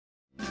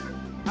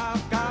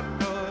I've got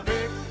the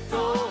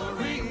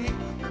victory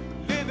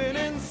living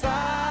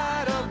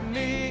inside of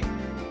me.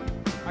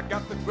 I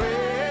got the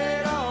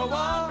greater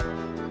one.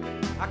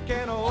 I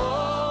can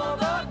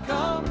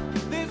overcome.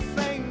 This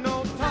ain't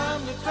no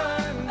time to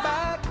turn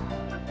back.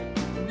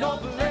 No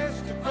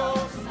place to go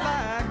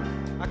slack.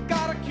 I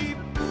gotta keep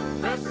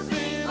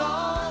pressing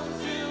on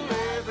till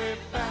every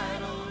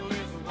battle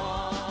is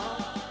won.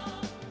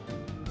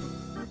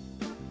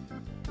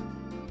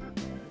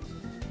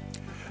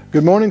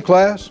 Good morning,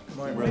 class.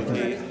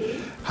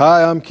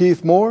 Hi, I'm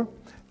Keith Moore,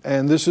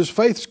 and this is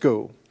Faith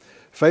School.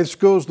 Faith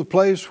School is the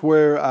place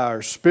where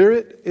our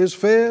spirit is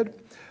fed,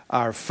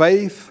 our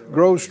faith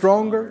grows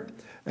stronger,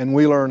 and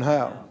we learn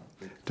how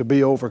to be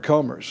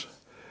overcomers.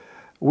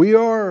 We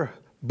are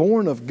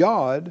born of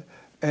God,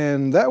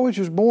 and that which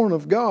is born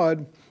of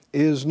God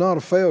is not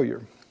a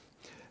failure.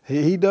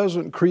 He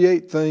doesn't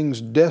create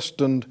things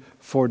destined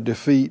for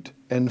defeat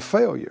and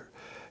failure.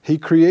 He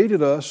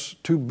created us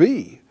to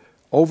be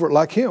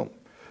like Him,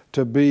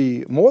 to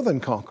be more than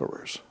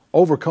conquerors,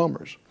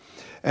 overcomers.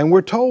 And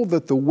we're told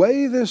that the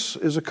way this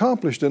is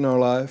accomplished in our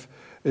life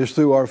is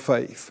through our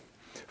faith.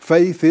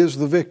 Faith is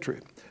the victory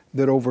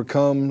that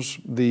overcomes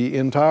the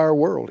entire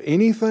world.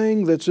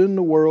 Anything that's in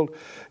the world,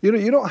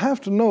 you don't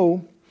have to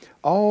know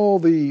all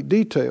the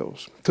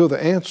details to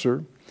the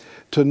answer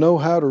to know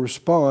how to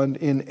respond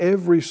in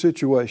every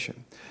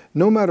situation.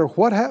 No matter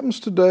what happens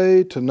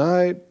today,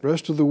 tonight,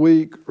 rest of the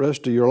week,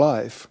 rest of your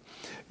life,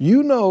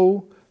 you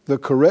know the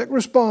correct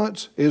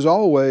response is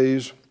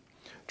always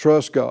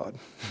trust God.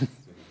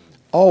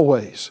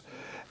 Always.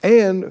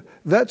 And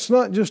that's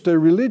not just a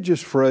religious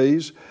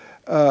phrase.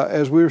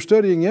 As we were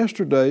studying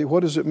yesterday, what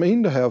does it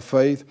mean to have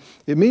faith?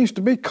 It means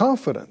to be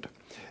confident.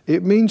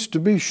 It means to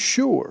be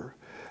sure.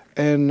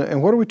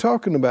 And what are we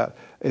talking about?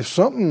 If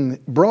something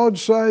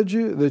broadsides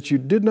you that you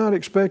did not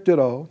expect at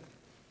all,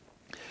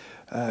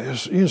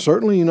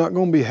 certainly you're not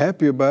going to be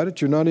happy about it.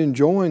 You're not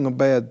enjoying a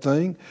bad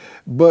thing.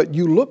 But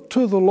you look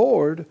to the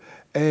Lord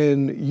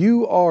and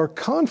you are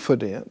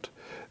confident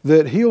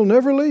that He'll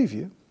never leave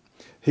you.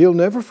 He'll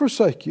never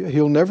forsake you.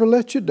 He'll never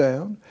let you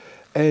down.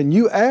 And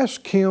you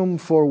ask Him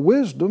for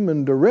wisdom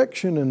and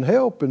direction and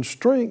help and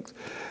strength,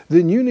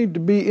 then you need to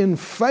be in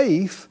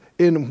faith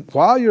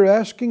while you're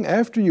asking,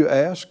 after you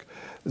ask,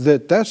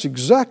 that's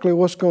exactly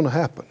what's going to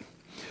happen.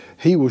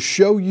 He will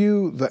show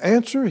you the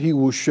answer. He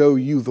will show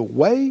you the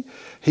way.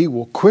 He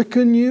will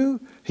quicken you.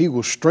 He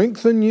will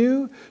strengthen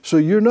you. So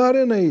you're not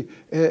in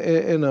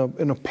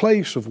a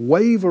place of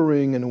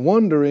wavering and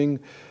wondering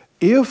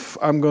if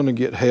I'm going to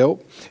get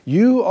help.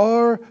 You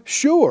are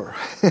sure.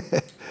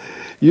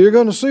 You're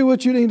going to see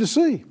what you need to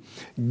see.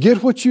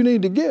 Get what you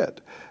need to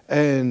get.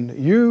 And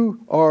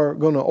you are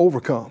going to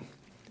overcome.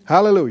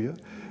 Hallelujah.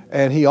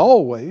 And He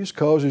always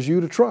causes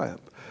you to triumph.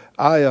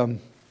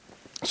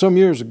 Some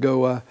years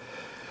ago,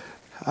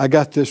 I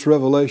got this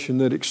revelation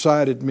that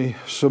excited me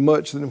so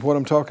much than what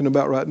I'm talking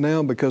about right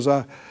now, because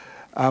I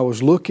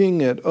was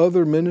looking at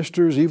other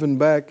ministers even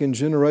back in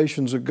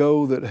generations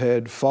ago that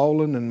had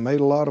fallen and made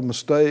a lot of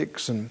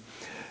mistakes and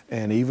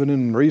even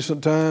in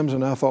recent times,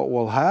 and I thought,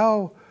 well,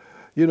 how,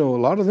 a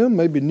lot of them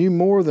maybe knew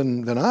more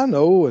than I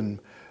know and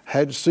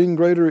had seen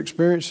greater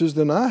experiences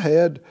than I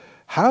had.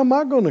 How am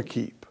I going to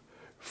keep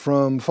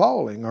from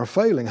falling or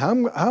failing? How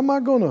am I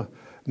going to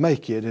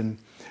make it?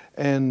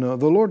 And the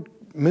Lord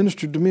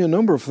ministered to me a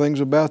number of things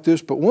about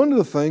this, but one of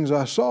the things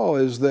I saw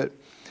is that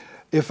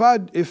if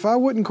I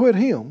wouldn't quit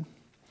Him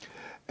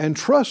and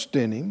trust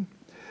in Him,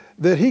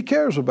 that He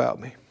cares about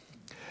me.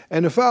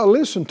 And if I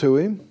listen to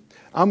Him,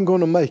 I'm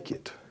going to make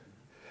it.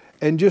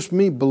 And just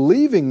me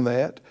believing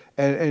that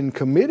and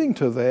committing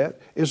to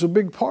that is a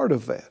big part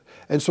of that.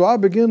 And so I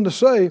began to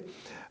say,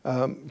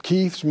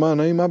 Keith's my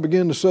name, I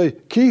began to say,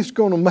 Keith's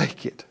going to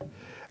make it.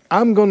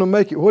 I'm going to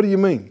make it. What do you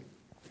mean?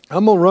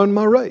 I'm going to run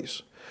my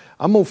race.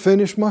 I'm going to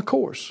finish my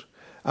course.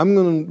 I'm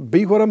going to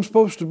be what I'm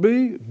supposed to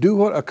be,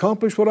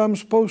 accomplish what I'm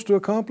supposed to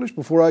accomplish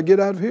before I get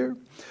out of here.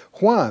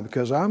 Why?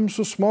 Because I'm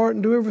so smart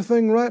and do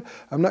everything right?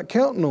 I'm not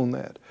counting on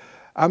that.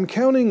 I'm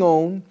counting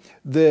on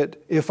that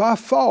if I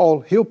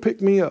fall, He'll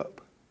pick me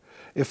up.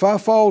 If I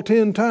fall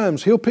 10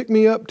 times, He'll pick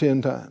me up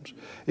 10 times.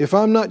 If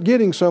I'm not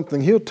getting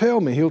something, He'll tell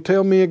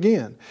me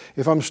again.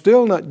 If I'm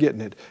still not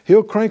getting it,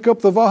 He'll crank up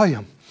the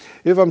volume.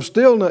 If I'm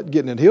still not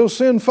getting it, He'll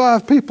send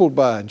 5 people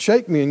by and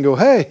shake me and go,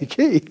 hey,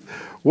 Keith,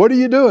 what are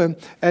you doing?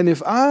 And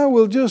if I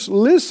will just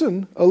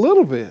listen a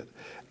little bit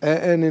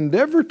and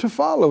endeavor to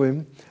follow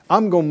Him,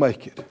 I'm going to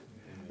make it.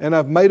 And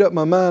I've made up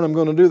my mind I'm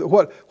going to do that.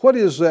 What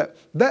is that?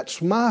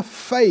 That's my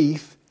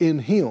faith in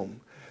Him.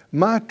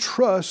 My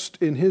trust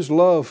in His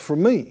love for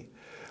me.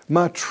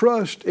 My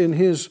trust in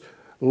His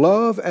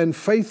love and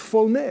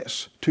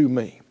faithfulness to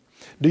me.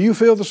 Do you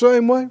feel the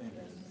same way?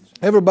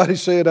 Everybody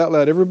say it out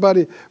loud.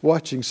 Everybody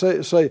watching,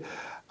 say,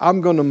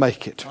 I'm going to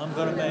make it. I'm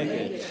going to make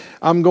it.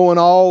 I'm going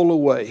all the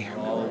way.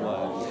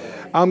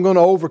 I'm going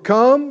to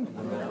overcome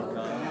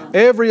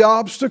every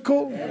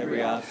obstacle.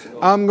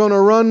 I'm going to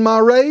run my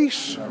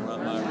race.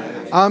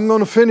 I'm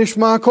going to finish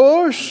my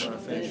course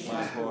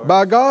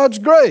by God's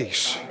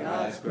grace.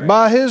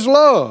 by His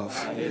love,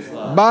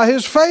 by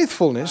His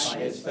faithfulness,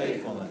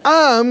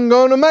 I'm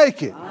going to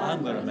make it.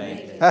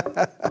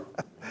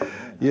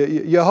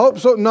 You hope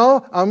so?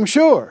 No, I'm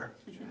sure.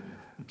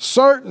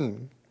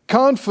 Certain,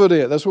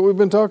 confident. That's what we've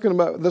been talking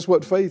about. That's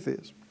what faith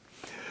is.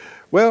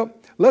 Well,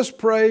 let's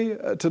pray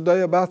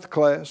today about the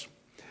class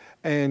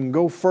and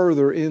go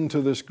further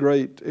into this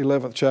great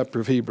 11th chapter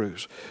of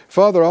Hebrews.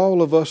 Father,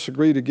 all of us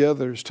agree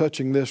together as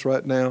touching this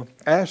right now,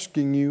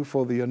 asking You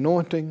for the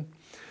anointing,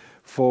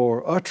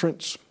 for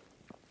utterance,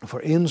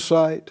 for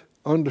insight,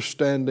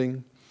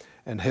 understanding,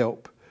 and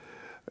help.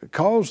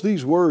 Cause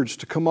these words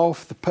to come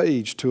off the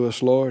page to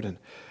us, Lord, and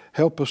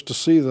help us to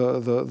see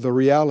the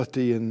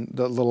reality and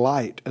the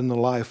light and the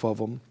life of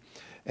them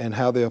and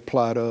how they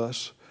apply to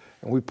us.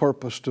 And we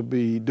purpose to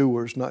be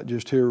doers, not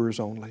just hearers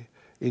only.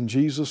 In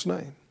Jesus'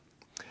 name,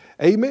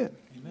 amen.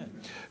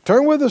 Amen.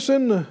 Turn with us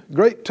in the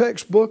great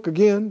textbook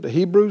again to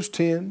Hebrews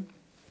 10,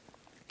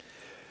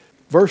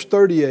 verse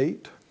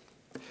 38.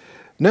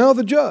 Now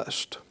the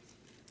just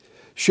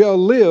shall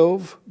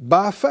live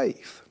by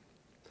faith.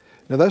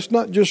 Now that's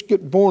not just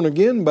get born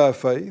again by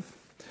faith.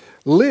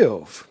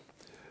 Live.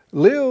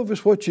 Live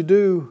is what you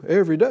do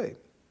every day,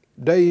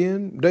 day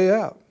in, day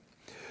out.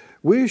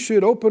 We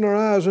should open our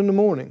eyes in the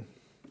morning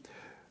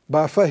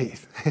by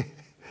faith.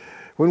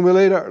 When we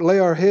lay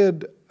our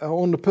head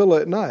on the pillow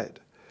at night,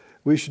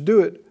 we should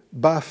do it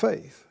by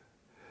faith.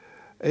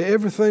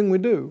 Everything we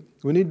do,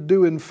 we need to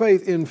do in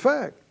faith. In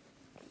fact,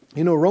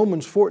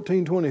 Romans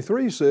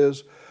 14:23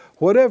 says,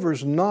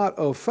 whatever's not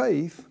of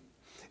faith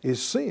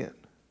is sin.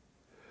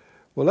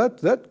 Well,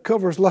 that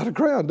covers a lot of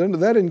ground.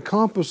 That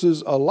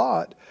encompasses a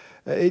lot.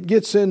 It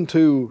gets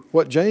into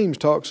what James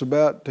talks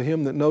about, to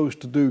him that knows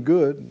to do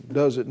good,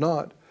 does it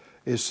not,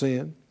 is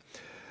sin.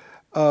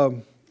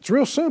 It's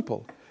real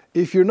simple.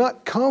 If you're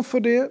not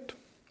confident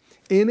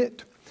in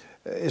it,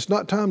 it's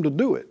not time to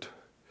do it.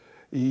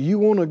 You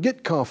want to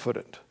get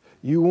confident.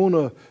 You want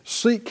to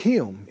seek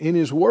Him in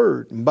His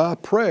Word and by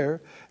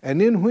prayer.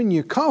 And then when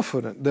you're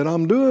confident that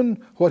I'm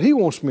doing what He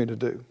wants me to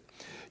do,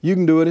 you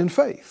can do it in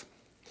faith.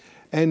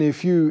 And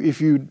if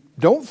you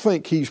don't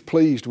think He's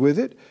pleased with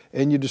it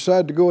and you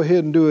decide to go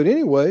ahead and do it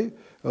anyway,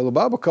 well, the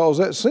Bible calls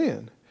that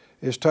sin.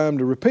 It's time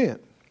to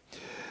repent.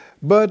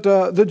 But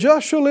the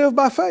just shall live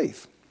by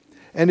faith.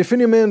 And if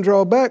any man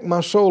draw back,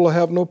 my soul will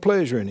have no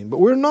pleasure in him. But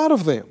we're not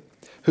of them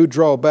who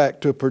draw back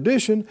to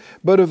perdition,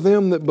 but of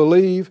them that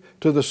believe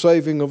to the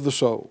saving of the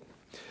soul.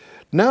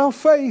 Now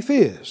faith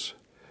is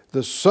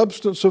the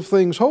substance of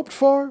things hoped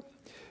for,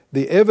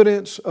 the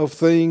evidence of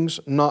things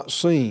not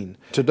seen.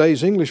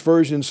 Today's English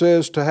version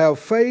says to have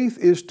faith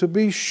is to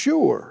be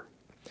sure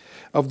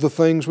of the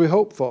things we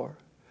hope for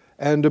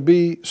and to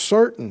be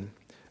certain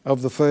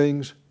of the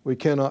things we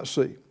cannot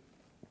see.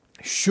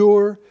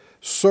 Sure,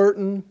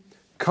 certain,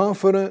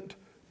 confident,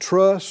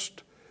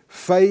 trust,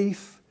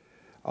 faith,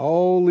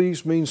 all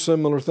these mean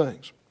similar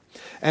things.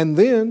 And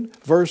then,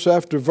 verse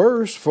after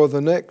verse, for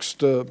the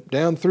next,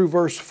 down through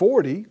verse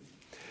 40,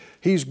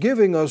 he's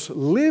giving us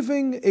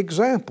living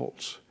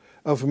examples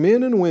of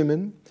men and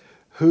women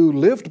who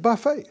lived by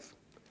faith,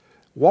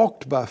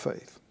 walked by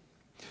faith.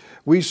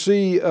 We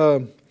see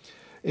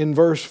in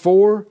verse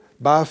 4,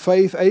 by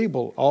faith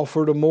Abel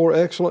offered a more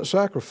excellent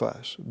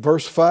sacrifice.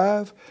 Verse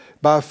 5,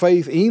 by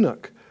faith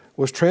Enoch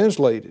was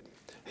translated.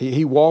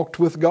 He walked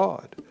with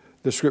God,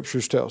 the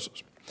Scriptures tells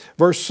us.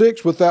 Verse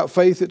 6, without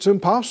faith it's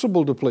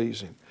impossible to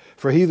please Him.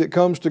 For he that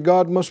comes to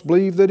God must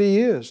believe that He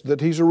is, that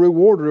He's a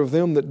rewarder of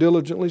them that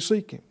diligently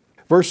seek Him.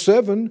 Verse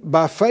 7,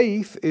 by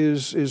faith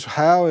is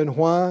how and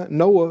why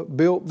Noah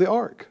built the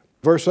ark.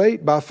 Verse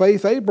 8, by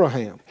faith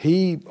Abraham.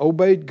 He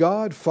obeyed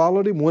God,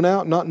 followed Him, went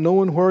out not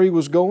knowing where he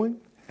was going.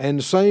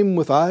 And same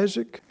with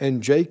Isaac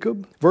and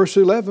Jacob. Verse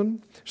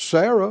 11,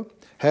 Sarah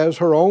has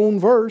her own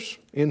verse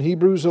in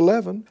Hebrews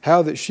 11,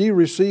 how that she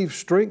received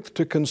strength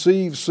to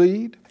conceive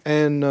seed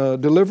and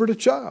delivered a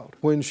child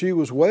when she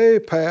was way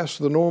past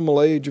the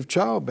normal age of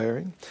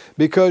childbearing,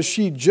 because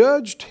she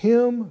judged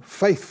him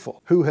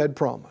faithful who had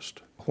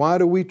promised. Why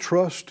do we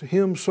trust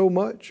Him so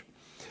much?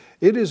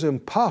 It is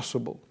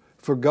impossible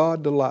for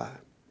God to lie.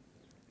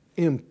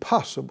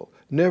 Impossible.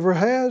 Never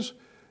has,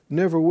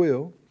 never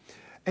will.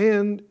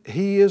 And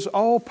He is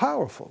all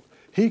powerful.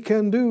 He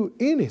can do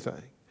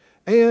anything.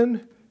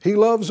 And He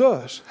loves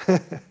us.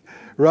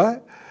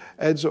 Right?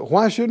 And so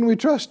why shouldn't we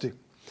trust Him?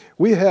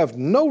 We have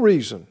no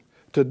reason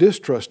to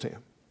distrust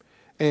Him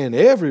and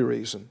every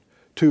reason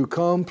to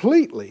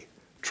completely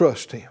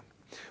trust Him.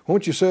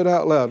 Won't you say it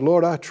out loud?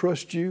 Lord, I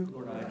trust You,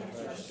 Lord,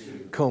 I trust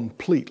you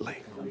completely.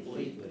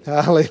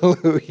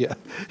 Hallelujah.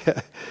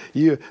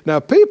 Now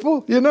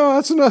people,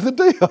 that's another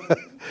deal.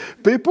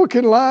 People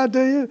can lie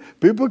to you.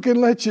 People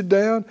can let you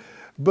down.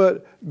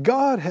 But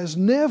God has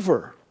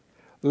never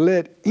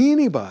let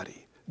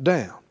anybody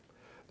down.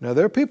 Now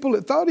there are people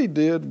that thought He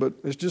did, but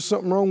it's just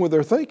something wrong with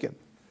their thinking.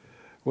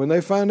 When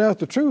they find out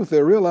the truth,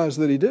 they realize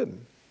that He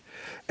didn't.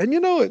 And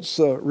it's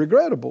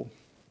regrettable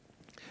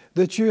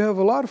that you have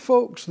a lot of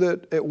folks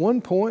that at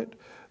one point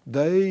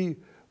they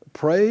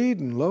prayed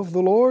and loved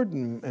the Lord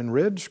and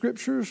read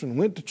Scriptures and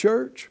went to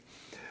church.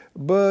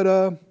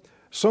 but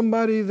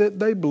somebody that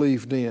they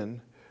believed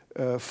in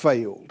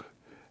failed.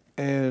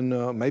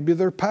 And maybe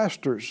their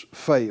pastors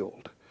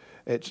failed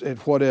at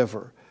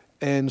whatever.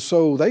 And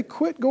so they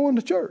quit going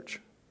to church.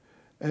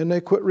 And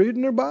they quit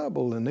reading their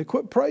Bible. And they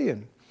quit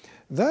praying.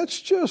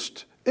 That's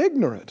just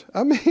ignorant.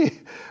 I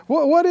mean,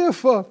 what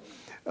if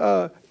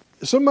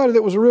somebody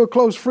that was a real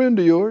close friend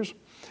of yours,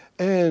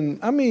 and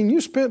I mean, you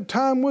spent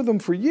time with them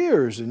for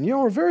years, and you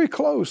are very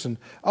close, and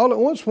all at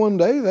once one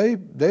day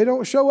they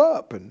don't show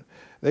up, and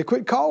they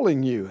quit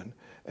calling you,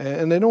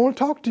 and they don't want to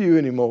talk to you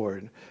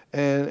anymore.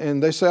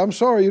 And they say, I'm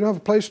sorry, you don't have a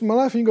place in my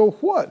life. And you go,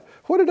 what?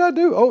 What did I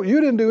do? Oh, you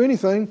didn't do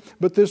anything,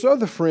 but this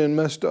other friend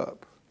messed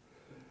up.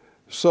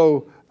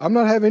 So I'm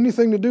not having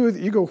anything to do with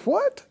it. You go,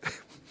 what?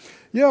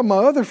 Yeah, my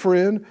other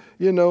friend,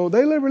 they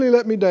really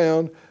let me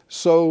down,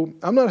 so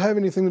I'm not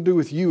having anything to do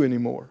with you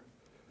anymore.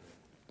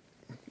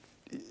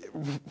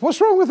 What's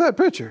wrong with that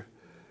picture?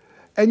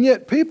 And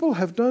yet people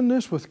have done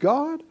this with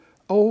God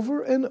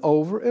over and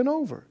over and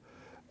over.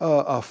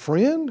 A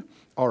friend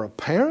or a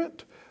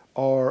parent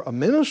or a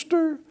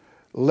minister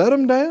let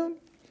them down,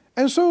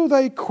 and so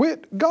they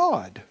quit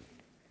God.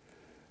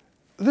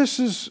 This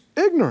is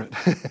ignorant.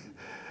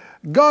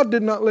 God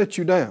did not let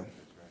you down.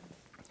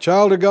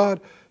 Child of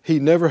God, He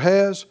never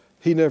has,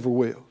 He never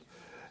will.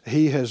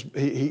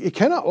 He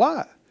cannot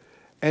lie,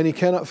 and He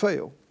cannot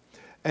fail.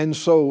 And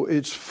so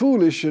it's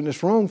foolish and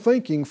it's wrong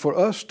thinking for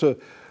us to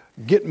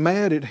get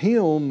mad at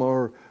Him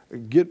or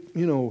get,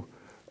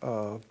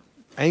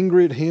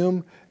 angry at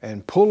Him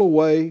and pull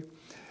away.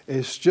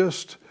 It's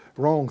just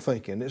wrong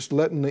thinking. It's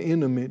letting the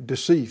enemy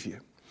deceive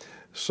you.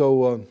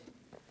 So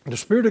the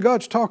Spirit of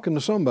God's talking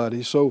to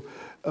somebody. So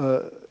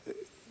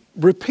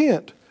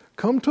repent,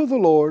 come to the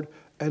Lord,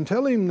 and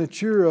tell Him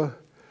that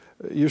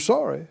you're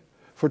sorry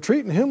for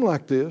treating Him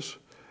like this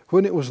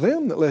when it was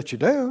them that let you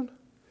down,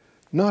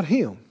 not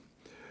Him.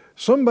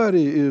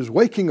 Somebody is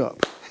waking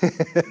up,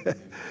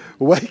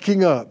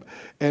 waking up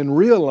and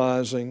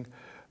realizing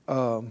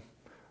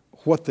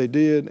what they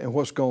did and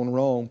what's gone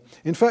wrong.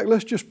 In fact,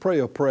 let's just pray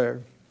a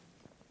prayer.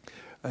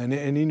 And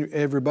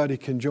everybody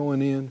can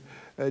join in.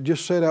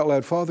 Just say it out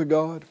loud. Father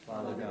God,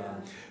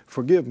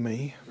 forgive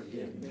me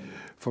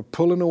for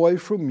pulling away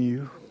from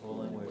you,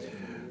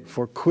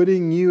 for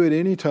quitting you at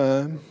any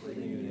time,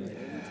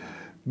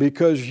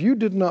 because you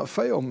did not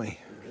fail me.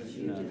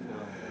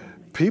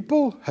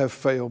 People have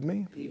failed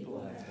me,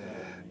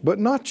 but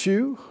not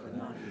you.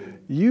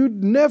 You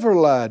never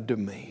lied to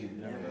me.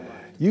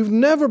 You've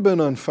never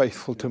been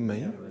unfaithful to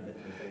me.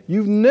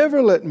 You've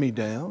never let me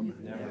down.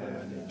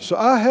 So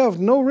I have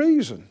no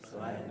reason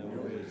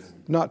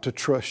not to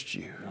trust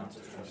you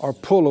or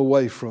pull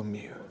away from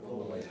you.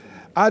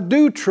 I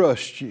do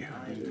trust you,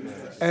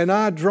 and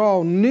I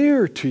draw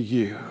near to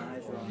you,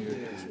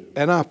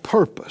 and I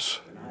purpose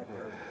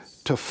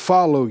to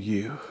follow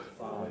you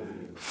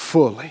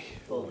fully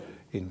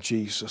in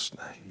Jesus'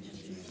 name.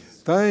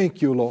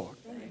 Thank you, Lord.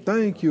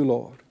 Thank you,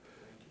 Lord.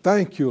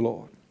 Thank you,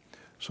 Lord.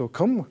 So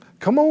come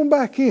on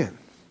back in,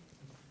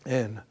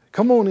 and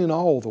come on in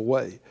all the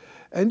way.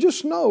 And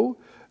just know,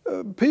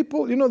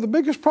 people, the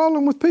biggest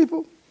problem with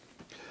people,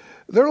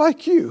 they're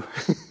like you.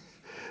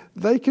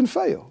 They can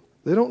fail.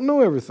 They don't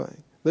know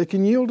everything. They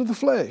can yield to the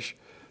flesh.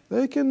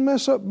 They can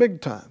mess up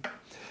big time.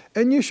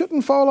 And you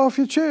shouldn't fall off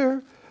your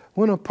chair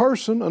when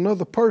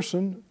another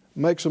person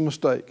makes a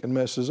mistake and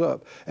messes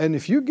up. And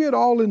if you get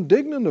all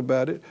indignant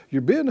about it,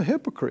 you're being a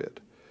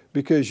hypocrite,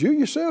 because you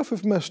yourself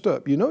have messed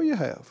up. You know you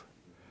have.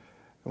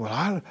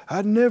 Well,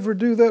 I'd never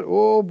do that.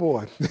 Oh,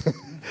 boy.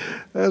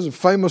 That's a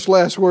famous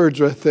last words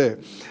right there.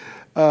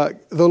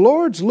 The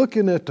Lord's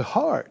looking at the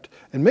heart.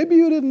 And maybe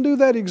you didn't do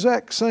that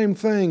exact same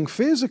thing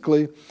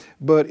physically,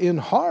 but in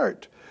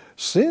heart,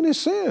 sin is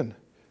sin.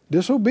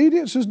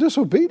 Disobedience is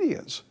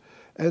disobedience.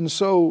 And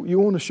so you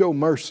want to show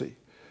mercy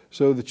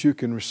so that you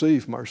can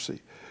receive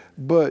mercy.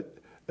 But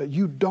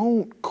you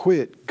don't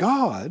quit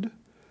God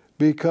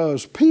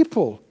because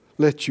people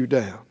let you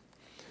down.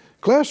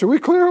 Class, are we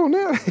clear on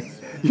that?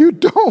 You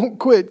don't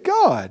quit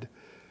God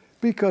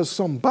because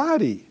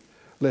somebody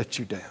let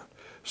you down.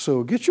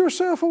 So get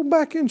yourself on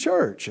back in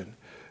church and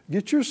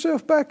get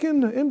yourself back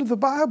into the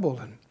Bible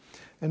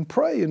and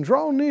pray and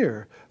draw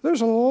near.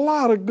 There's a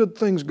lot of good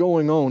things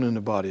going on in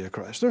the body of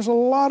Christ. There's a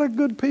lot of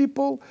good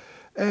people.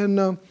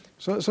 And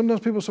so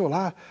sometimes people say,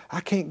 well,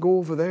 I can't go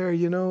over there.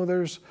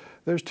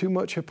 There's too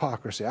much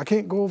hypocrisy. I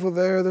can't go over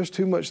there. There's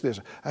too much this.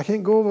 I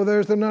can't go over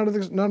there.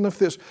 There's not enough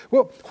this.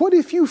 Well, what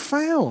if you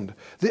found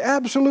the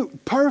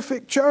absolute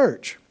perfect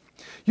church?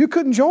 You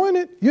couldn't join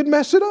it. You'd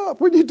mess it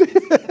up when you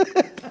did.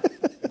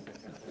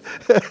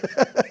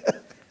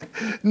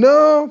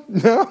 No.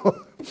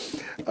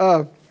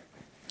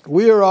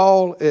 We are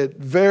all at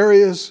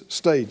various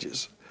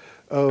stages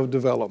of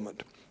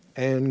development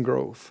and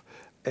growth.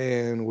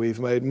 And we've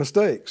made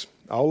mistakes.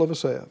 All of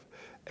us have.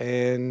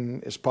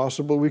 And it's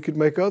possible we could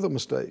make other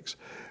mistakes.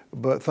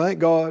 But thank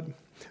God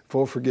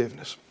for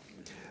forgiveness.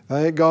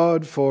 Thank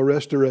God for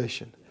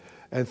restoration.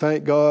 And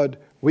thank God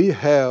we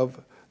have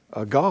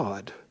a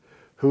God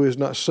who is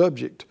not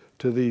subject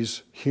to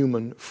these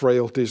human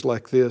frailties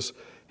like this.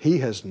 He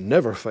has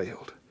never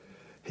failed.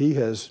 He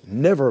has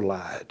never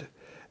lied.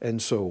 And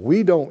so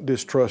we don't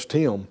distrust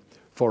Him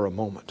for a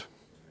moment.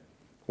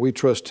 We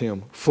trust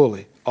Him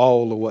fully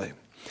all the way.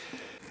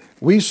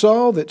 We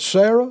saw that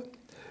Sarah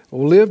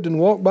lived and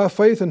walked by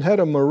faith and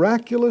had a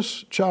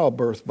miraculous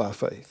childbirth by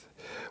faith.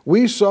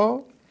 We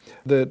saw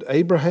that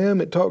Abraham,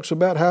 it talks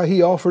about how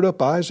he offered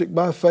up Isaac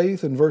by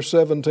faith in verse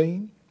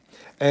 17,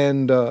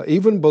 and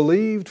even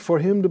believed for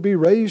him to be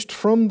raised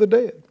from the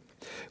dead.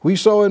 We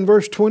saw in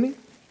verse 20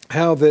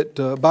 how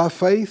that by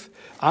faith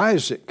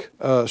Isaac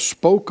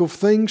spoke of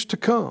things to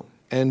come,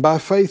 and by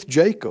faith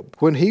Jacob,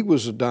 when he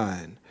was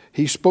dying,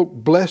 he spoke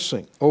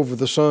blessing over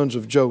the sons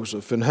of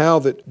Joseph, and how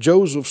that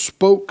Joseph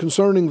spoke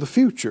concerning the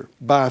future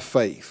by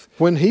faith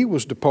when he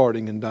was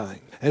departing and dying.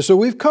 And so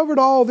we've covered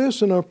all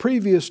this in our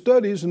previous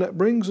studies, and that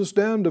brings us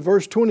down to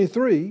verse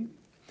 23,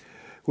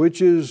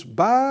 which is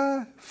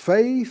by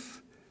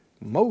faith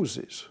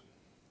Moses.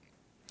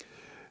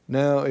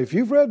 Now, if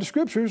you've read the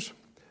Scriptures,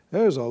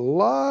 there's a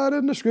lot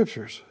in the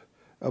Scriptures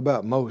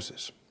about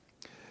Moses.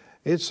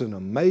 It's an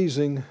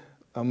amazing,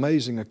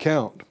 amazing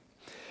account.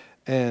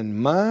 And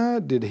my,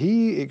 did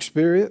he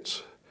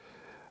experience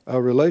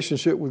a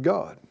relationship with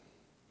God,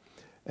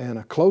 and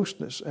a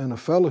closeness and a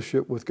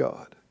fellowship with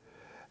God.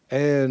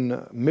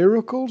 And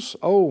miracles,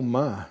 oh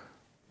my,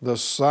 the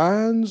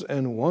signs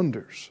and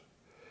wonders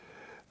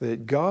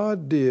that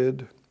God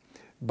did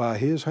by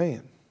His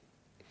hand.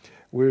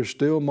 We're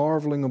still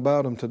marveling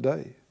about them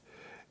today.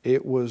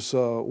 It was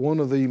one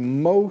of the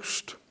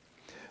most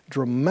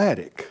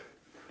dramatic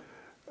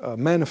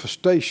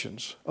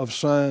manifestations of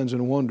signs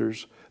and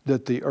wonders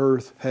that the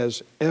earth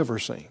has ever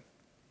seen.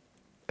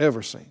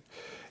 Ever seen.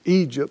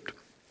 Egypt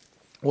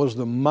was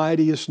the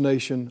mightiest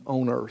nation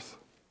on earth.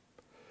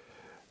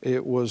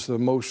 It was the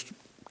most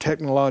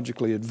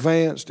technologically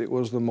advanced. It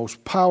was the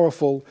most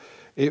powerful.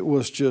 It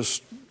was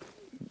just,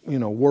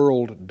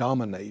 world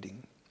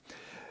dominating.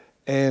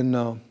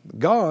 And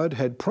God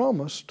had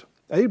promised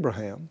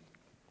Abraham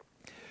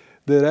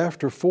that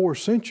after 4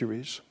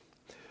 centuries,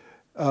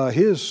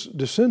 his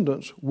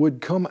descendants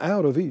would come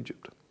out of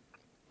Egypt.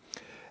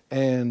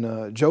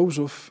 And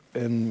Joseph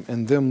and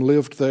them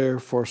lived there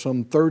for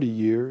some 30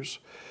 years.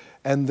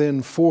 And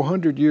then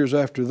 400 years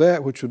after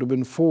that, which would have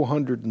been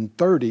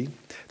 430,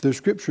 the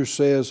Scripture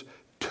says,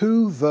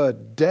 to the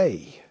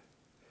day,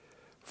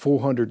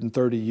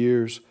 430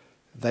 years,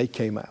 they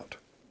came out.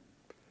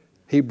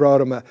 He brought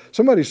them out.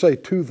 Somebody say,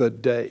 to the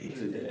day.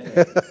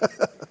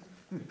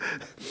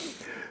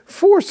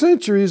 4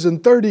 centuries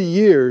and 30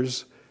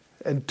 years,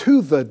 and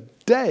to the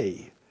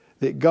day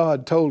that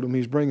God told them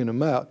He's bringing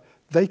them out,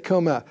 they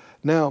come out.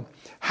 Now,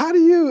 how do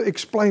you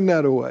explain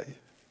that away?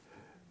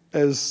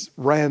 As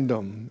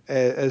random,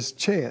 as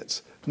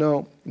chance.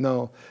 No.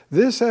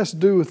 This has to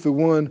do with the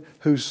one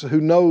who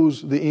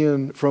knows the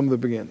end from the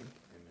beginning.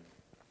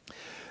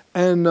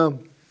 And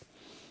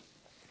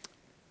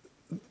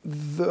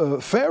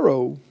the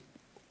Pharaoh,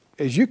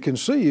 as you can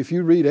see if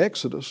you read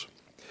Exodus,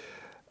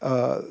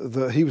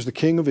 he was the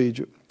king of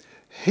Egypt.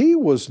 He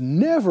was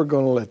never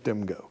going to let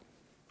them go.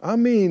 I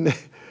mean,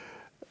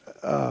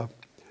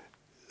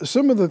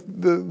 some of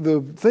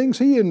the things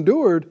he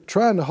endured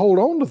trying to hold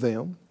on to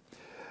them,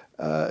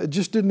 it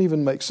just didn't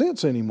even make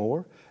sense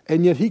anymore.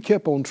 And yet he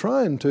kept on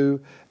trying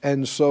to.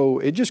 And so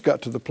it just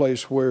got to the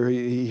place where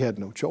he had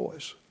no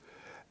choice.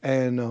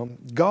 And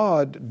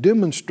God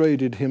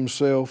demonstrated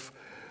Himself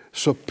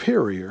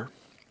superior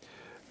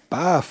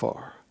by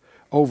far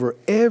over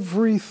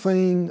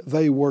everything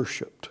they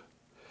worshiped.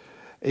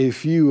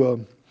 If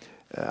you,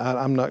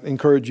 I'm not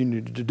encouraging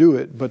you to do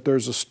it, but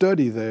there's a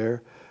study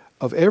there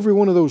of every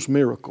one of those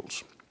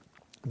miracles.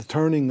 The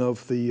turning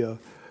of the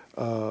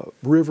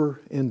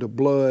river into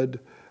blood,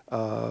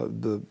 all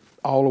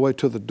the way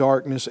to the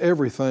darkness,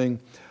 everything.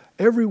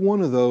 Every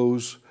one of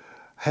those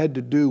had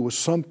to do with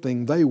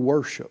something they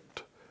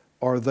worshiped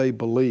or they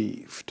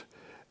believed,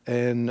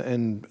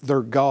 and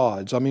their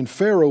gods. I mean,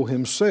 Pharaoh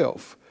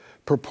himself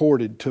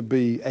purported to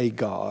be a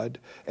god,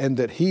 and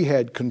that he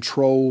had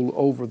control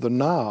over the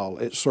Nile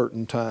at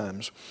certain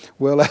times.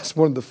 Well, that's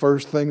one of the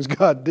first things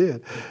God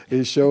did,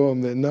 is show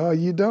him that, no,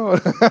 you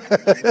don't.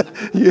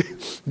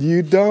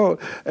 you don't.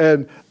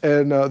 And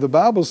the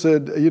Bible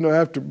said,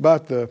 after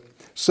about the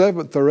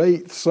 7th or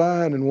 8th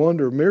sign and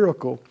wonder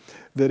miracle,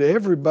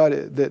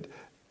 that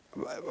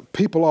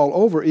people all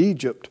over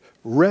Egypt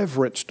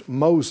reverenced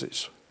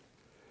Moses.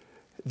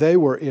 They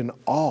were in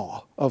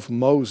awe of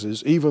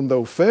Moses, even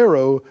though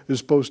Pharaoh is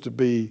supposed to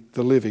be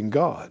the living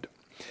God.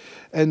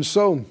 And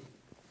so,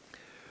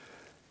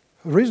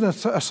 the reason I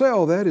say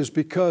all that is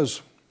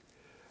because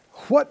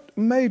what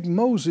made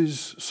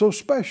Moses so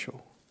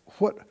special?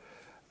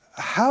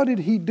 How did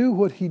he do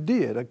what he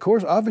did? Of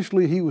course,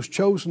 obviously he was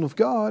chosen of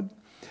God,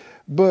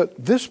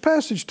 but this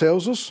passage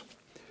tells us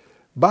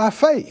by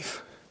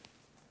faith.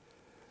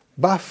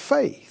 By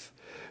faith.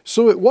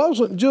 So it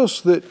wasn't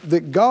just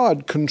that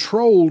God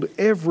controlled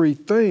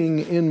everything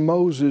in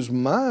Moses'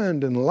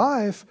 mind and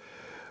life.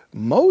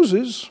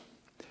 Moses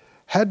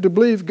had to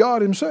believe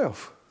God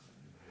himself.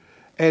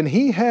 And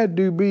he had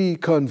to be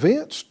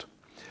convinced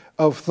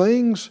of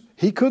things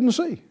he couldn't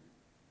see.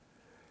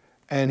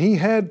 And he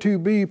had to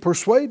be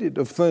persuaded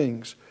of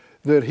things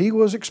that he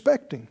was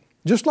expecting,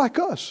 just like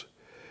us.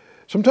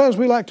 Sometimes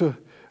we like to,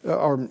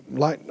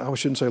 I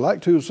shouldn't say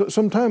like to,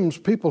 sometimes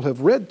people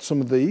have read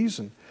some of these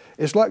and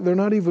it's like they're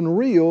not even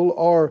real,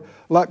 or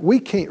like we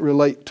can't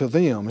relate to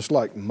them. It's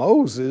like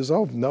Moses,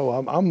 oh no,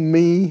 I'm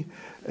me,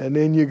 and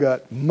then you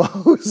got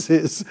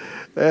Moses.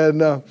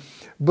 And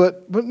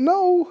but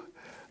no,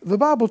 the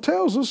Bible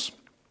tells us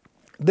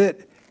that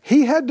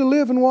he had to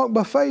live and walk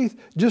by faith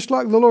just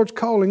like the Lord's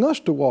calling us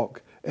to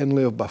walk and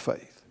live by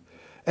faith.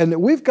 And that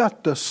we've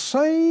got the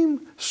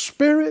same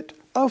spirit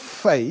of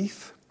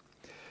faith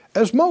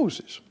as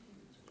Moses.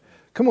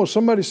 Come on,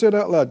 somebody say it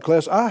out loud,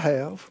 class. I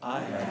have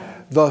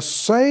the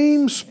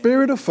same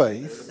spirit of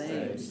faith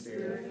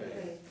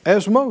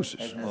as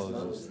Moses.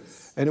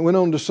 And it went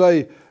on to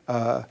say,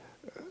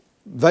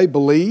 they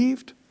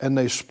believed and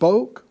they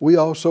spoke. We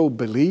also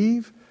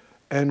believe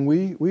and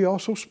we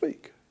also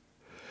speak.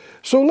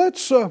 So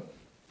let's, the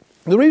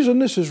reason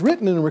this is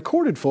written and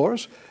recorded for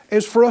us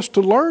is for us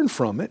to learn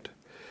from it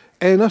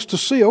and us to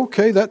see,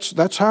 okay,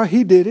 that's how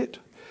he did it.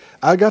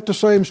 I got the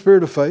same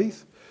spirit of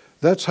faith.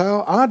 That's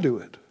how I do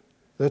it.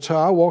 That's how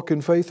I walk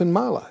in faith in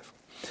my life.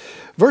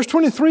 Verse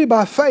 23,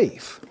 by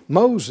faith,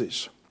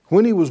 Moses,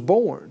 when he was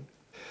born,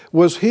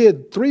 was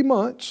hid 3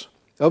 months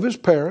of his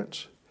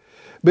parents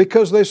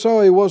because they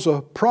saw he was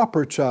a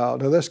proper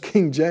child. Now that's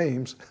King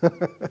James.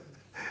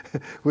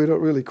 We don't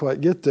really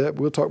quite get that.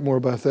 We'll talk more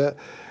about that.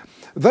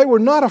 They were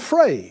not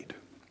afraid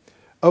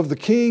of the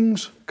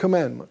king's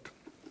commandment.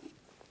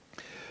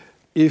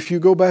 If you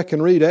go back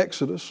and read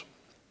Exodus,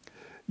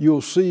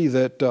 you'll see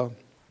that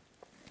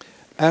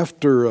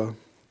after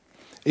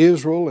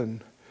Israel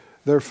and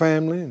their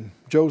family and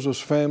Joseph's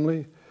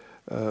family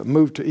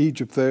moved to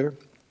Egypt there,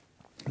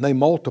 they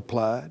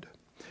multiplied,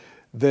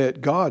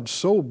 that God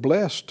so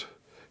blessed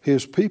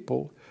his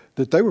people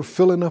that they were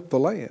filling up the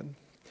land.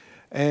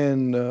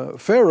 And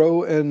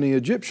Pharaoh and the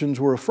Egyptians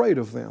were afraid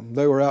of them.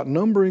 They were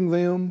outnumbering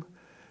them,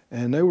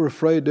 and they were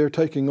afraid they're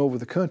taking over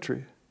the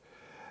country.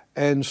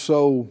 And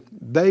so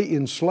they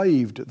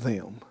enslaved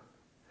them.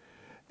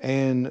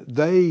 And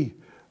they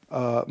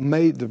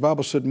the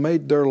Bible said,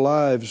 made their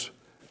lives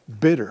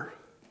bitter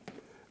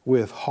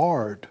with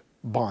hard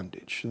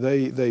bondage.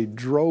 They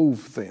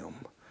drove them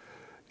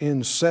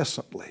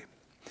incessantly.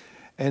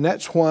 And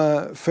that's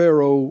why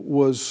Pharaoh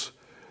was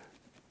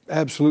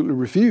absolutely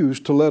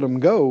refused to let them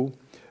go,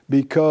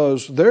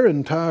 because their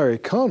entire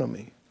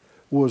economy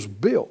was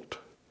built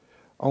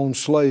on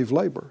slave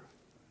labor.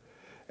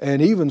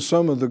 And even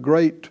some of the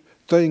great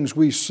things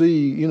we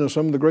see,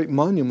 some of the great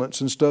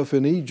monuments and stuff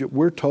in Egypt,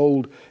 we're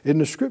told in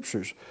the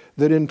scriptures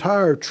that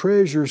entire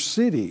treasure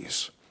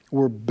cities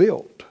were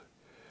built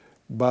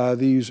by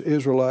these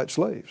Israelite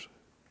slaves.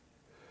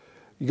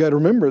 You got to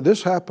remember,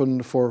 this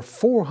happened for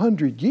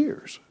 400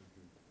 years.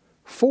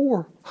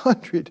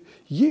 400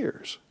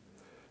 years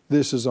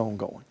this is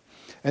ongoing.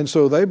 And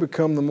so they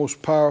become the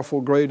most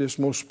powerful, greatest,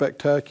 most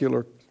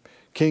spectacular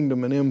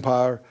kingdom and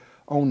empire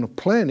on the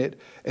planet,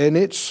 and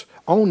it's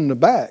on the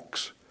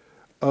backs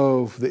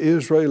of the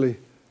Israeli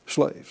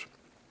slaves.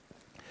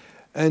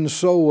 And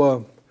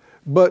so,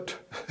 but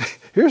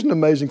here's an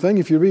amazing thing.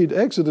 If you read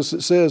Exodus,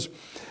 it says,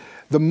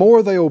 the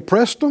more they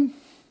oppressed them,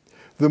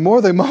 the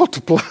more they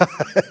multiplied.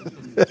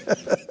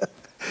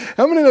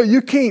 How many know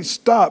you can't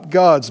stop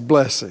God's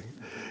blessing?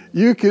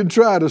 You can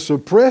try to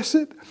suppress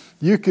it.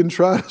 You can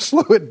try to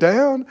slow it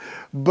down,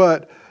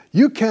 but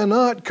you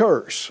cannot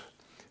curse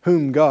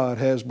whom God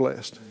has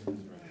blessed.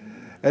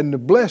 And the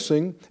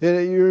blessing,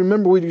 and you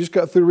remember we just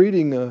got through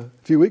reading a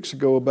few weeks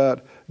ago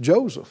about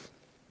Joseph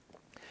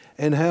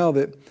and how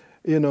that,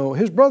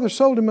 his brother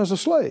sold him as a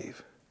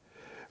slave.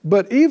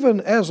 But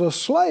even as a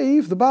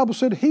slave, the Bible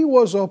said he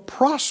was a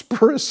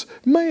prosperous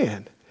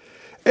man.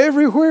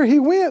 Everywhere he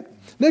went,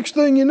 next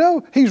thing you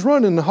know, he's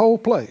running the whole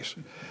place.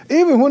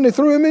 Even when they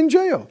threw him in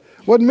jail,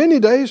 wasn't many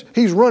days,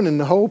 he's running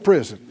the whole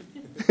prison.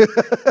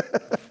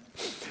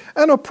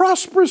 And a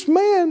prosperous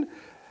man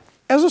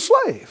as a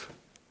slave.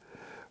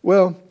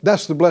 Well,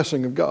 that's the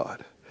blessing of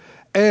God.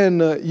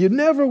 And you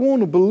never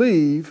want to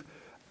believe,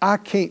 I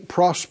can't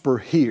prosper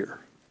here,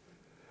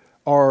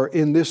 or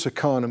in this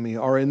economy,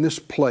 or in this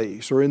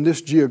place, or in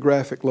this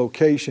geographic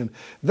location.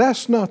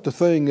 That's not the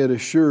thing that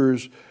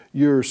assures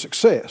your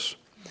success.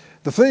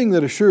 The thing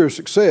that assures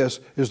success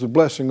is the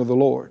blessing of the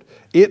Lord.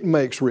 It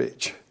makes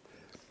rich,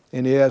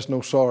 and He has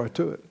no sorrow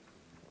to it.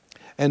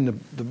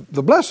 And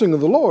the blessing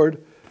of the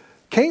Lord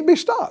can't be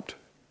stopped.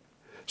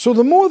 So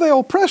the more they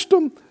oppressed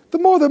them, the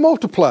more they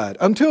multiplied,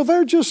 until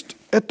they're just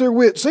at their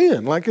wits'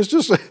 end. Like it's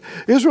just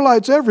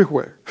Israelites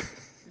everywhere.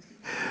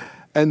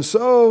 And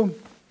so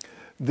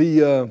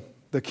the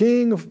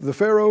king, the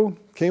Pharaoh,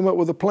 came up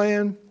with a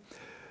plan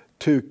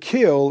to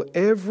kill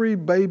every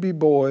baby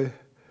boy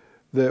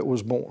that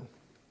was born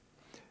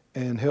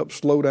and help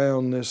slow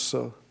down this,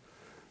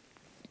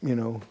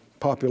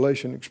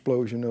 population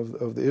explosion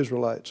of the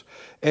Israelites.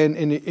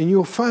 And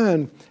you'll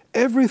find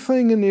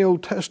everything in the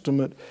Old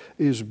Testament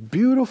is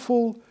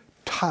beautiful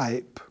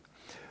type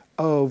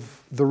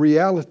of the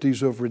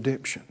realities of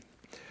redemption.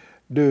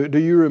 Do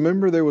you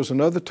remember there was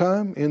another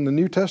time in the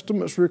New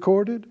Testament it's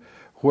recorded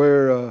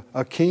where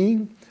a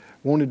king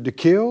wanted to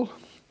kill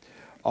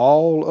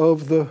all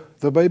of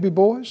the baby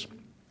boys?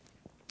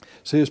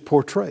 See, it's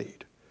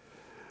portrayed.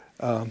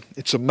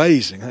 It's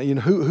amazing. You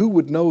know, who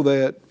would know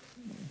that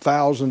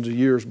thousands of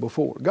years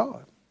before?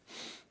 God.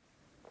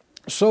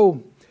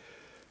 So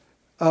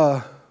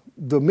the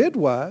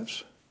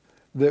midwives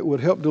that would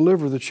help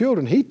deliver the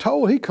children, he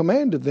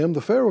commanded them, the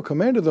Pharaoh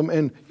commanded them,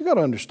 and you got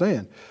to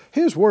understand,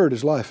 his word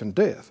is life and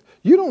death.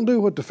 You don't do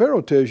what the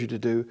Pharaoh tells you to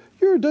do,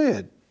 you're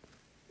dead.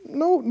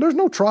 No, there's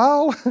no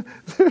trial,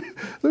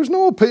 there's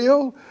no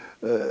appeal,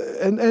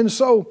 and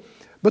so.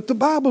 But the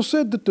Bible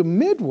said that the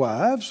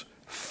midwives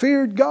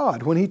feared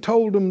God when he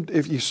told them,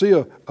 if you see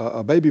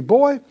a baby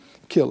boy,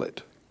 kill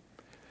it.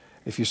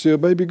 If you see a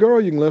baby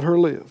girl, you can let her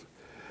live.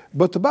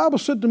 But the Bible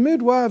said the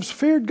midwives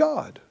feared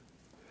God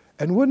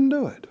and wouldn't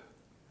do it.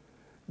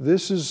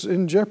 This is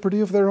in jeopardy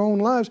of their own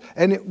lives.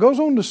 And it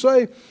goes on to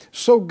say,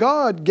 so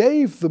God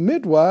gave the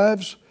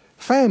midwives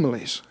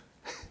families.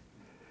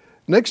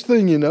 Next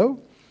thing you know,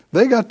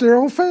 they got their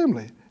own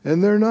family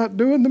and they're not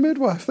doing the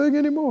midwife thing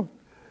anymore.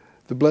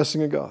 The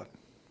blessing of God.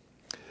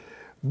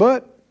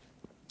 But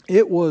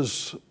it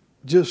was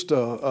just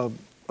a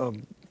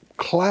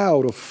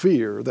cloud of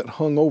fear that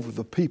hung over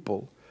the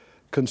people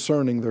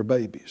concerning their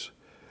babies.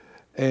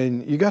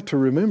 And you got to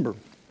remember,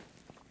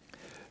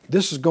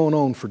 this has gone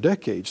on for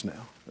decades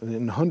now.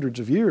 In hundreds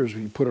of years,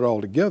 you put it all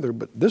together,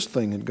 but this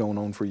thing had gone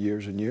on for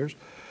years and years.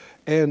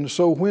 And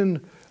so when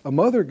a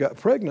mother got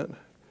pregnant,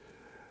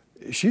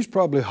 she's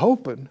probably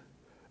hoping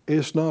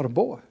it's not a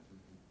boy.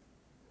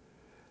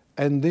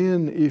 And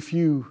then if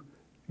you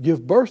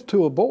give birth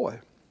to a boy,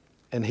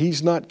 and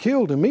he's not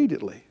killed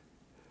immediately,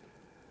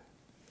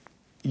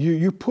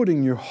 you're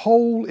putting your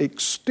whole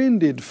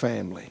extended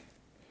family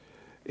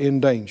in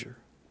danger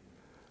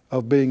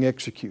of being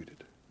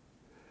executed.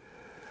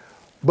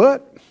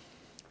 But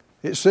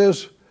it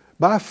says,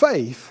 by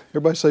faith,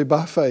 everybody say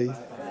by faith,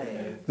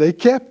 they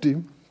kept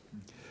him.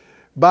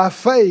 By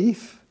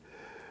faith,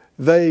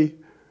 they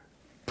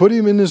put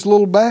him in this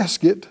little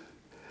basket,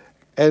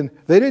 and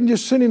they didn't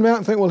just send him out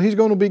and think, well, he's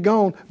going to be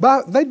gone.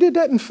 They did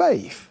that in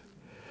faith.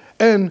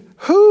 And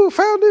who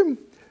found him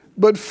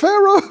but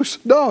Pharaoh's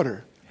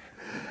daughter?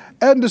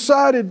 And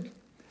decided,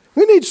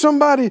 we need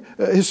somebody.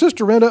 His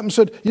sister ran up and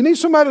said, you need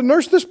somebody to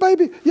nurse this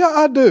baby? Yeah,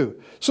 I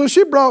do. So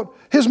she brought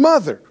his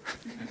mother.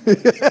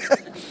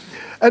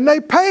 And they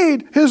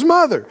paid his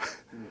mother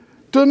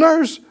to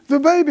nurse the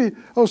baby.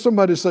 Oh,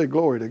 somebody say,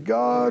 glory to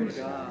God. Glory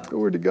to God.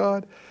 Glory to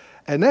God.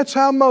 And that's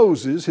how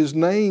Moses, his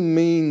name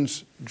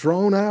means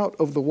drawn out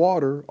of the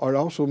water, or it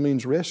also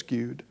means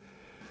rescued.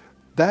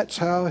 That's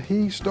how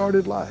he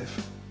started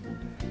life,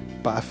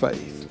 by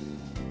faith.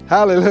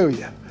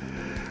 Hallelujah.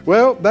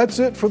 Well, that's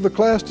it for the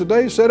class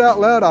today. Say it out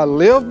loud. I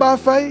live by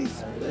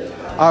faith.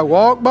 I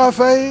walk by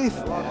faith.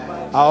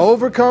 I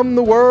overcome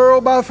the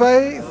world by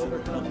faith.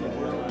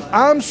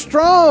 I'm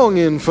strong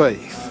in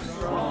faith,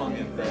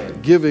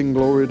 giving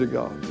glory to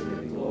God.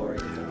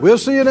 We'll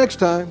see you next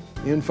time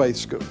in Faith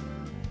School.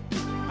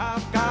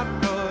 I've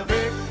got the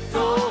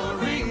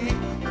victory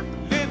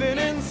living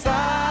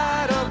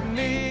inside of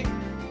me.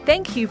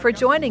 Thank you for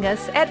joining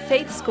us at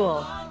Faith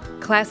School.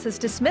 Class is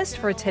dismissed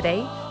for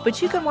today,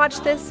 but you can watch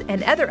this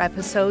and other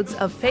episodes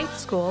of Faith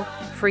School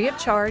free of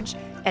charge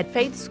at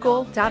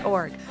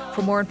faithschool.org.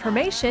 For more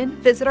information,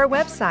 visit our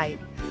website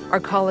or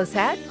call us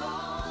at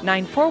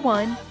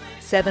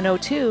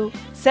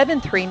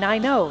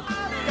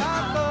 941-702-7390.